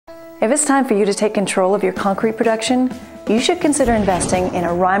If it's time for you to take control of your concrete production, you should consider investing in a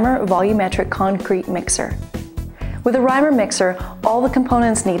Reimer volumetric concrete mixer. With a Reimer mixer, all the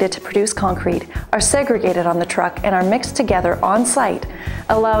components needed to produce concrete are segregated on the truck and are mixed together on site,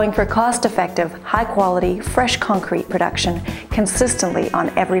 allowing for cost-effective, high-quality, fresh concrete production consistently on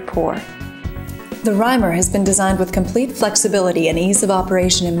every pour. The Reimer has been designed with complete flexibility and ease of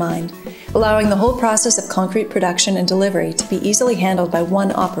operation in mind, allowing the whole process of concrete production and delivery to be easily handled by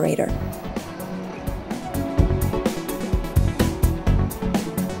one operator.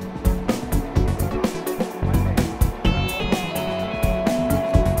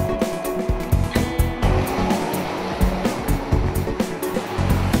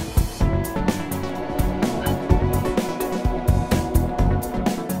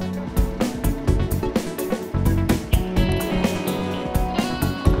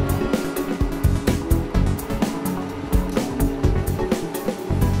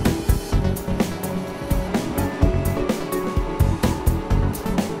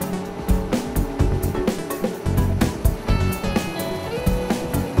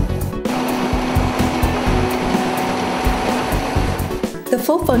 The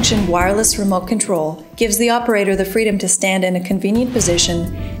full-function wireless remote control gives the operator the freedom to stand in a convenient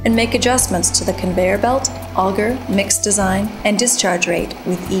position and make adjustments to the conveyor belt, auger, mix design, and discharge rate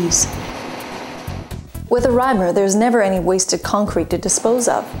with ease. With a Reimer, there's never any wasted concrete to dispose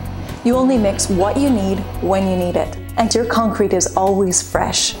of. You only mix what you need when you need it, and your concrete is always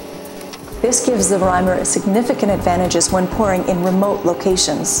fresh. This gives the Reimer significant advantages when pouring in remote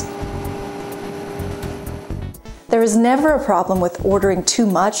locations. There is never a problem with ordering too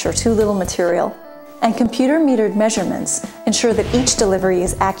much or too little material, and computer-metered measurements ensure that each delivery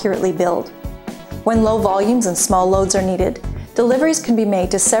is accurately billed. When low volumes and small loads are needed, deliveries can be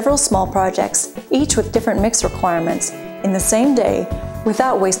made to several small projects, each with different mix requirements, in the same day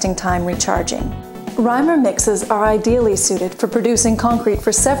without wasting time recharging. Reimer mixes are ideally suited for producing concrete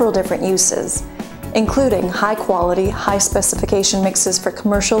for several different uses, including high-quality, high-specification mixes for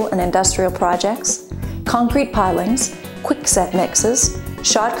commercial and industrial projects, concrete pilings, quick-set mixes,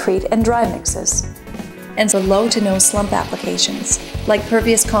 shotcrete and dry mixes, and for low to no slump applications, like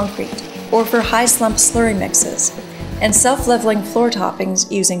pervious concrete, or for high slump slurry mixes, and self-leveling floor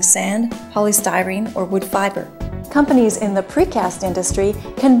toppings using sand, polystyrene, or wood fiber. Companies in the precast industry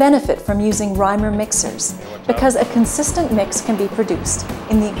can benefit from using Reimer mixers because a consistent mix can be produced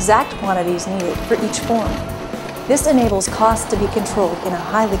in the exact quantities needed for each form. This enables costs to be controlled in a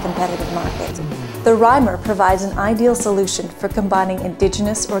highly competitive market. The Reimer provides an ideal solution for combining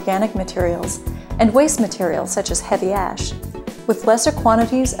indigenous organic materials and waste materials such as heavy ash with lesser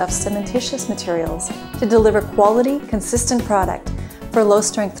quantities of cementitious materials to deliver quality, consistent product for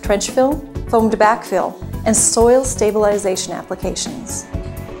low-strength trench fill, foamed backfill, and soil stabilization applications.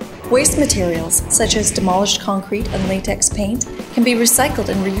 Waste materials such as demolished concrete and latex paint can be recycled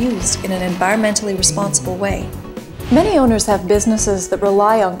and reused in an environmentally responsible way. Many owners have businesses that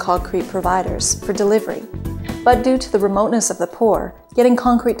rely on concrete providers for delivery, but due to the remoteness of the pour, getting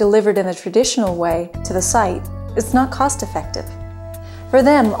concrete delivered in a traditional way to the site is not cost-effective. For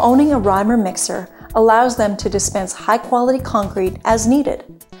them, owning a Reimer mixer allows them to dispense high-quality concrete as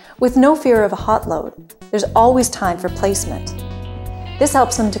needed, with no fear of a hot load. There's always time for placement. This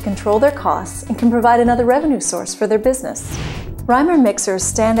helps them to control their costs and can provide another revenue source for their business. Reimer mixers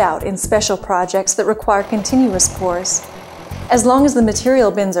stand out in special projects that require continuous pours. As long as the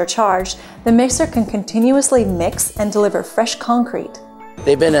material bins are charged, the mixer can continuously mix and deliver fresh concrete.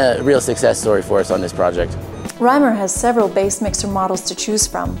 They've been a real success story for us on this project. Reimer has several base mixer models to choose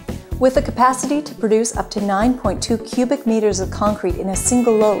from, with the capacity to produce up to 9.2 cubic meters of concrete in a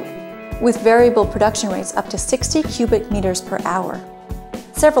single load, with variable production rates up to 60 cubic meters per hour.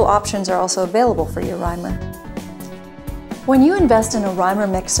 Several options are also available for your Reimer. When you invest in a Reimer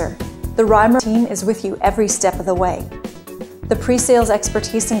mixer, the Reimer team is with you every step of the way. The pre-sales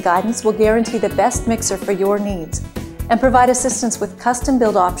expertise and guidance will guarantee the best mixer for your needs and provide assistance with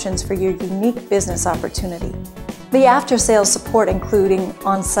custom-build options for your unique business opportunity. The after-sales support, including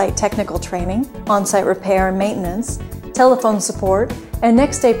on-site technical training, on-site repair and maintenance, telephone support, and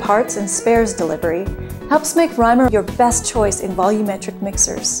next-day parts and spares delivery, helps make Reimer your best choice in volumetric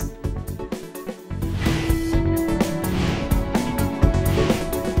mixers.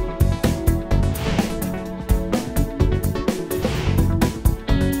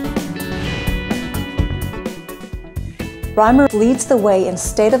 Reimer leads the way in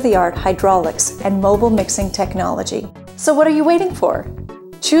state-of-the-art hydraulics and mobile mixing technology. So what are you waiting for?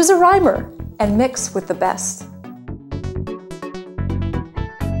 Choose a Reimer and mix with the best.